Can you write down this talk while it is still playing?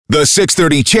The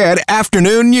 6:30 CHED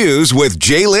Afternoon News with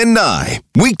Jaylen Nye.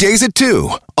 Weekdays at 2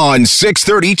 on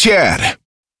 6:30 CHED.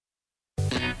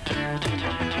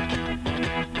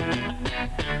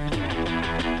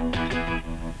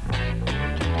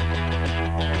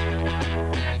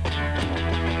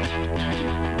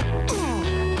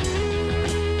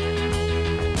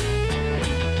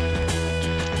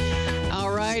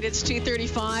 All right, it's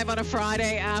 2:35 on a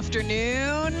Friday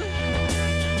afternoon.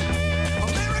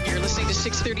 You're listening to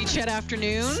 6:30 CHED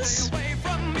Afternoons.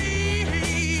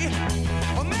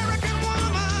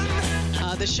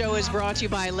 The show is brought to you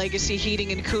by Legacy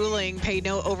Heating and Cooling. Pay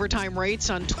no overtime rates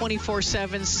on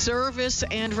 24/7 service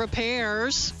and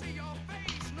repairs.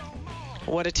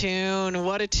 What a tune,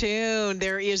 what a tune.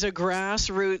 There is a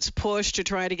grassroots push to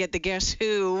try to get the Guess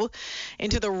Who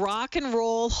into the Rock and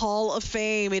Roll Hall of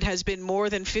Fame. It has been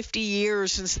more than 50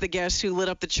 years since the Guess Who lit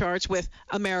up the charts with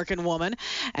American Woman,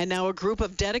 and now a group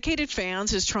of dedicated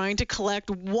fans is trying to collect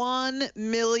 1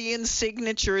 million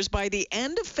signatures by the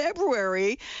end of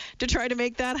February to try to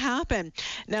make that happen.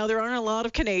 Now, there aren't a lot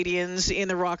of Canadians in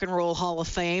the Rock and Roll Hall of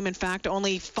Fame. In fact,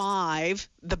 only 5,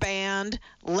 the band,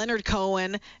 Leonard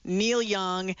Cohen, Neil Young,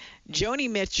 Joni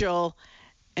Mitchell,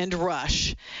 and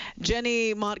Rush.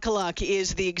 Jenny Montkaluk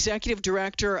is the executive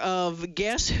director of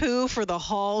Guess Who for the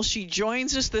Hall. She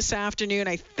joins us this afternoon,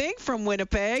 I think, from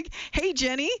Winnipeg. Hey,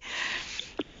 Jenny.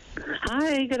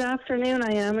 Hi, good afternoon.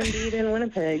 I am indeed in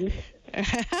Winnipeg.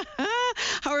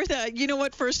 How are the? You know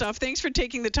what? First off, thanks for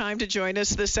taking the time to join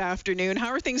us this afternoon. How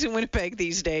are things in Winnipeg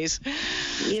these days?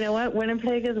 You know what?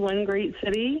 Winnipeg is one great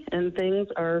city, and things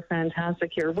are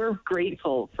fantastic here. We're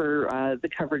grateful for the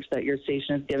coverage that your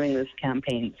station is giving this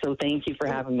campaign. So thank you for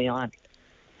having me on.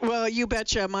 Well, you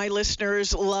betcha. My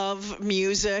listeners love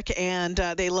music, and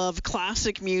they love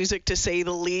classic music, to say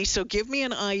the least. So give me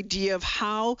an idea of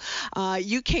how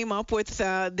you came up with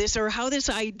this, or how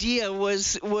this idea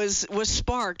was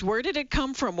sparked. Where did it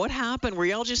come from? What happened? Were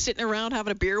y'all just sitting around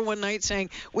having a beer one night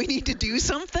saying, we need to do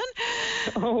something?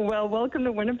 Oh, well, welcome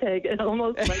to Winnipeg. It's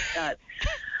almost like that.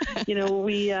 You know,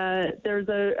 there's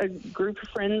a group of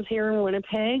friends here in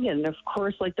Winnipeg, and of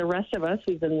course, like the rest of us,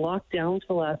 we've been locked down for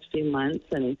the last few months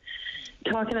and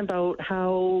talking about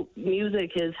how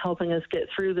music is helping us get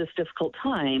through this difficult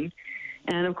time.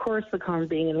 And of course,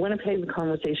 being in Winnipeg, the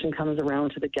conversation comes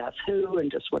around to the Guess Who and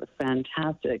just what a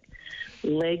fantastic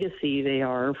legacy they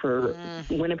are for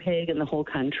Winnipeg and the whole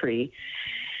country.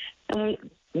 And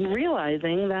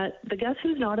realizing that the Guess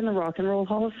Who's not in the Rock and Roll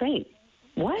Hall of Fame.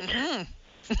 What?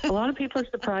 A lot of people are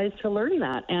surprised to learn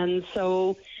that. And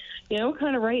so, you know,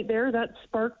 kind of right there, that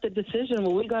sparked the decision,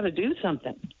 well, we got to do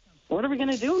something. What are we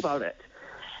going to do about it?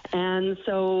 And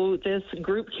so this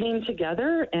group came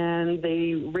together and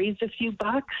they raised a few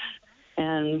bucks,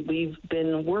 and we've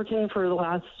been working for the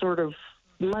last sort of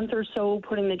month or so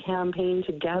putting the campaign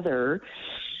together.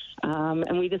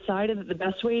 And we decided that the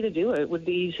best way to do it would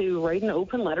be to write an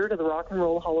open letter to the Rock and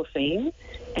Roll Hall of Fame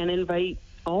and invite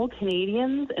all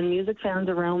Canadians and music fans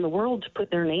around the world to put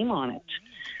their name on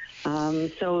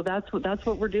it. So that's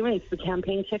what we're doing. So the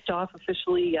campaign kicked off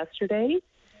officially yesterday,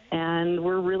 and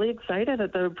we're really excited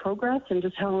at the progress and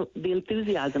just how the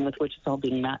enthusiasm with which it's all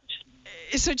being matched.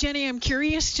 So, Jenny, I'm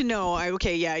curious to know,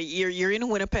 you're in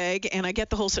Winnipeg, and I get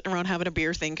the whole sitting around having a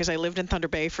beer thing because I lived in Thunder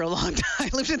Bay for a long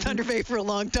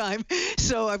time.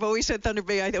 So I've always said Thunder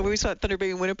Bay. I always thought Thunder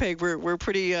Bay and Winnipeg were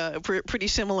pretty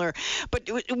similar. But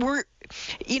we're,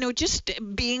 just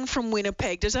being from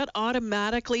Winnipeg, does that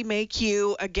automatically make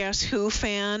you a Guess Who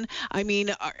fan? I mean,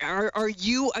 are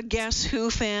you a Guess Who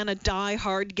fan, a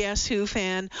die-hard Guess Who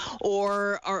fan,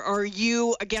 or are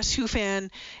you a Guess Who fan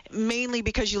mainly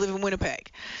because you live in Winnipeg?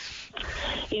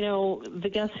 You know, the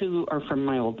Guess Who are from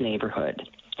my old neighborhood.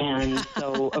 And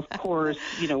so, of course,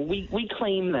 we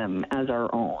claim them as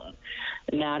our own.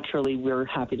 Naturally, we're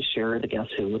happy to share the Guess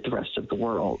Who with the rest of the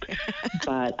world.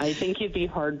 But I think you'd be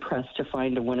hard-pressed to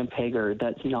find a Winnipegger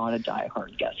that's not a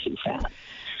diehard Guess Who fan.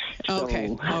 Okay,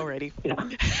 alrighty. Yeah.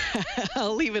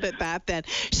 I'll leave it at that then.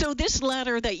 So this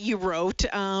letter that you wrote,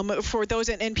 for those,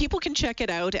 and people can check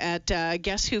it out at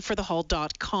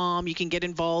guesswhoforthehall.com. You can get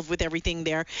involved with everything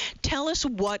there. Tell us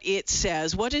what it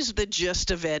says. What is the gist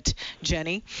of it,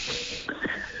 Jenny?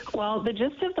 Well, the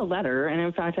gist of the letter, and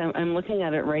in fact, I'm looking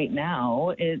at it right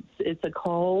now, it's a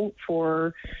call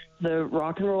for the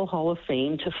Rock and Roll Hall of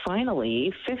Fame to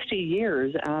finally, 50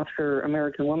 years after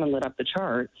American Woman lit up the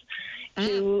charts,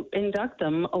 to induct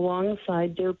them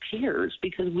alongside their peers,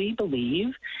 because we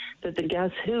believe that the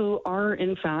Guess Who are,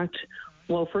 in fact,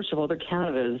 Well, first of all, they're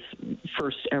Canada's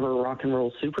first ever rock and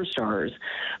roll superstars,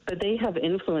 but they have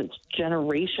influenced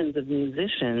generations of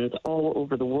musicians all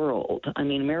over the world. I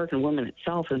mean, American Woman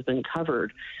itself has been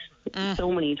covered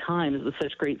so many times with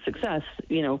such great success,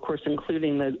 of course,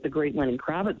 including the great Lenny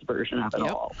Kravitz version of it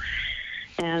all.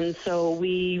 And so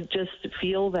we just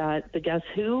feel that the Guess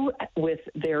Who, with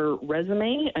their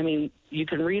resume, I mean, you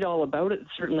can read all about it.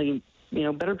 Certainly,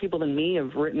 better people than me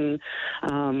have written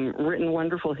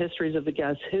wonderful histories of the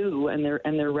Guess Who and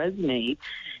their resume,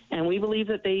 and we believe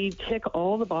that they tick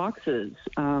all the boxes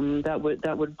that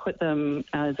would put them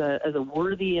as a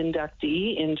worthy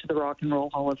inductee into the Rock and Roll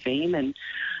Hall of Fame. And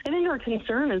I think our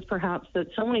concern is perhaps that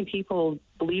so many people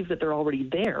believe that they're already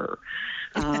there.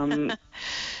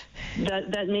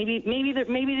 That maybe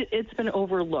it's been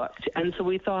overlooked, and so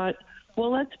we thought,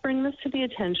 well, let's bring this to the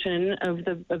attention of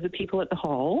the people at the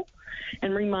hall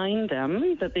and remind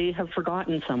them that they have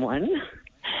forgotten someone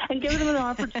and give them an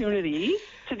opportunity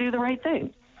to do the right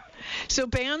thing. So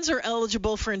bands are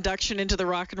eligible for induction into the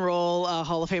Rock and Roll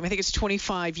Hall of Fame. I think it's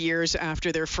 25 years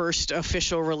after their first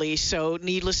official release. So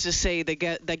needless to say, the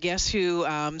Guess Who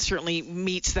certainly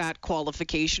meets that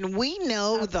qualification. We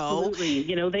know, Absolutely.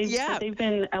 though. They've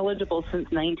been eligible since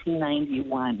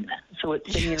 1991. So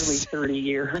it's been nearly 30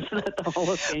 years that the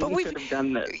Hall of Fame could have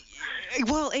done this.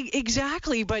 Well,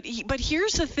 exactly. But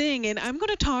here's the thing, and I'm going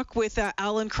to talk with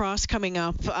Alan Cross coming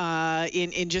up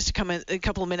in just a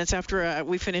couple of minutes after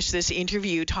we finish this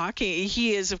interview talking.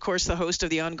 He is, of course, the host of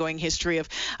the Ongoing History of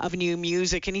New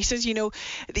Music, and he says,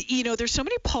 there's so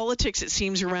many politics, it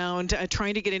seems, around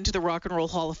trying to get into the Rock and Roll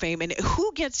Hall of Fame, and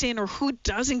who gets in or who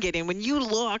doesn't get in. When you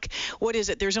look, what is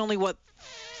it? There's only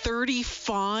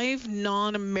 35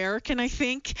 non-American, I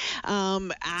think,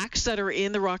 acts that are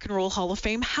in the Rock and Roll Hall of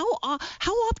Fame. How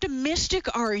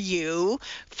optimistic are you,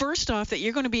 first off, that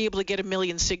you're going to be able to get 1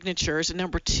 million signatures, and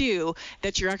number two,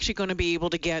 that you're actually going to be able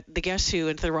to get the Guess Who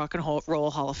into the Rock and Roll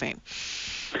Hall of Fame?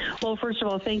 Well, first of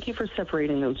all, thank you for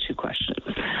separating those two questions.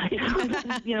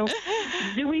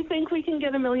 Do we think we can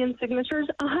get 1 million signatures?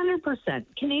 100%.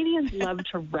 Canadians love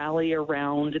to rally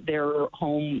around their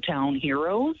hometown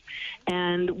heroes,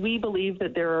 and we believe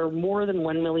that there are more than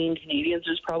 1 million Canadians.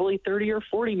 There's probably 30 or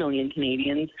 40 million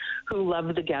Canadians who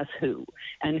love the Guess Who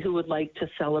and who would like to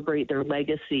celebrate their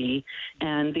legacy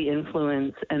and the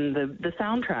influence and the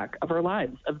soundtrack of our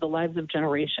lives, of the lives of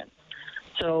generations.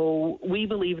 So we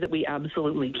believe that we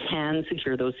absolutely can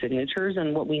secure those signatures,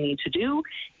 and what we need to do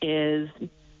is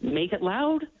make it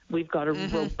loud. We've got a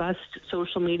robust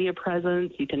social media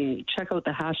presence. You can check out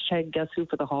the hashtag Guess Who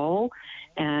for the Hall,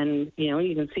 and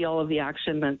you can see all of the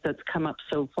action that's come up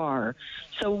so far.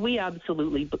 So we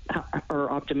absolutely are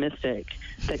optimistic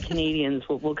that Canadians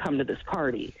will come to this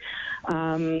party.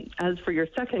 As for your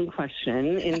second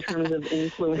question, in terms of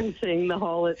influencing the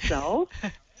hall itself,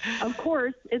 of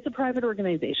course, it's a private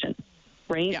organization,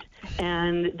 right? Yeah.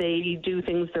 And they do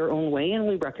things their own way, and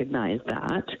we recognize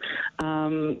that.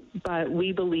 But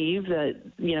we believe that,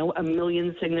 1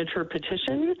 million signature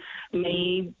petition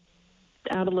may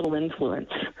add a little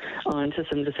influence onto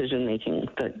some decision making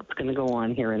that's going to go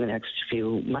on here in the next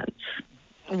few months.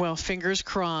 Well, fingers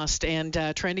crossed, and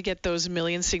trying to get those 1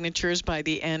 million signatures by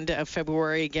the end of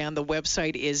February. Again, the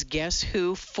website is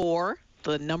guesswho4,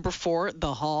 the number 4,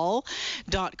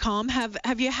 thehall.com.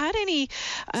 Have you had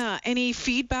any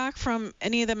feedback from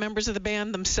any of the members of the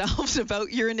band themselves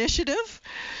about your initiative?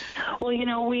 Well,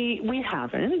 we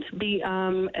haven't.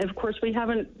 Of course, we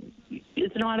haven't.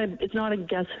 It's not a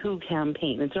Guess Who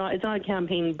campaign. It's not a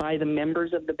campaign by the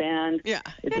members of the band. Yeah.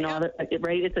 It's not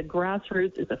right. It's a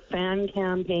grassroots. It's a fan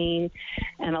campaign,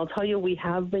 and I'll tell you, we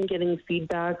have been getting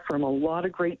feedback from a lot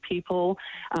of great people.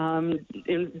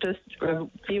 Just a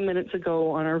few minutes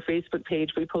ago on our Facebook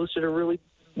page, we posted a really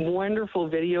wonderful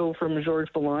video from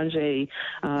Georges Boulanger,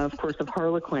 of course, of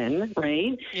Harlequin,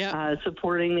 right? Yeah.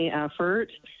 Supporting the effort.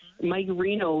 Mike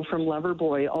Reno from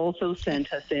Loverboy also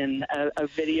sent us in a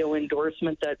video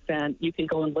endorsement that you can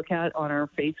go and look at on our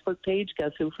Facebook page,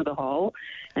 Guess Who for the Hall,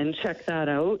 and check that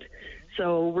out.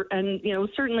 So,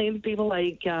 certainly people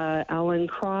like Alan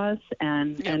Cross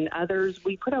and others,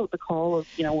 we put out the call of,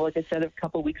 like I said a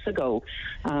couple of weeks ago,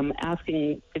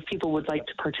 asking if people would like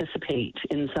to participate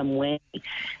in some way.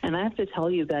 And I have to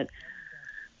tell you that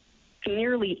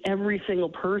nearly every single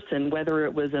person, whether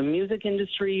it was a music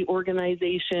industry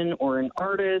organization or an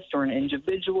artist or an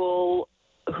individual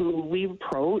who we've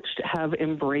approached, have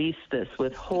embraced this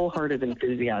with wholehearted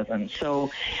enthusiasm.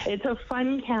 So it's a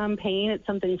fun campaign. It's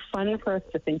something fun for us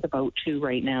to think about, too,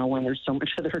 right now when there's so much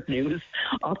other news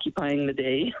occupying the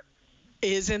day.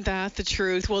 Isn't that the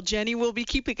truth? Well, Jenny, we'll be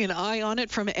keeping an eye on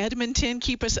it from Edmonton.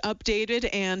 Keep us updated,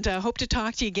 and hope to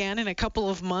talk to you again in a couple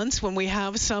of months when we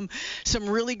have some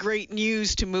really great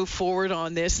news to move forward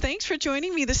on this. Thanks for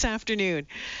joining me this afternoon.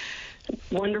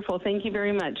 Wonderful. Thank you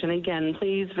very much. And again,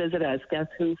 please visit us,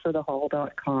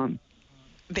 guesswhoforthehall.com.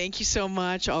 Thank you so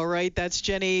much. All right, that's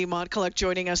Jenny Montcalec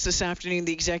joining us this afternoon,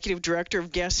 the Executive Director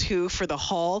of Guess Who for the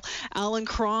Hall. Alan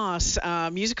Cross,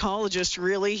 musicologist,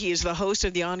 really. He is the host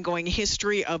of the ongoing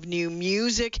History of New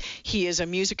Music. He is a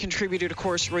music contributor to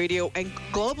Corus Radio and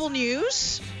Global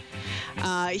News.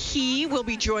 He will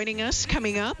be joining us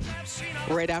coming up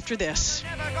right after this.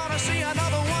 Never gonna see another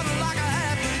one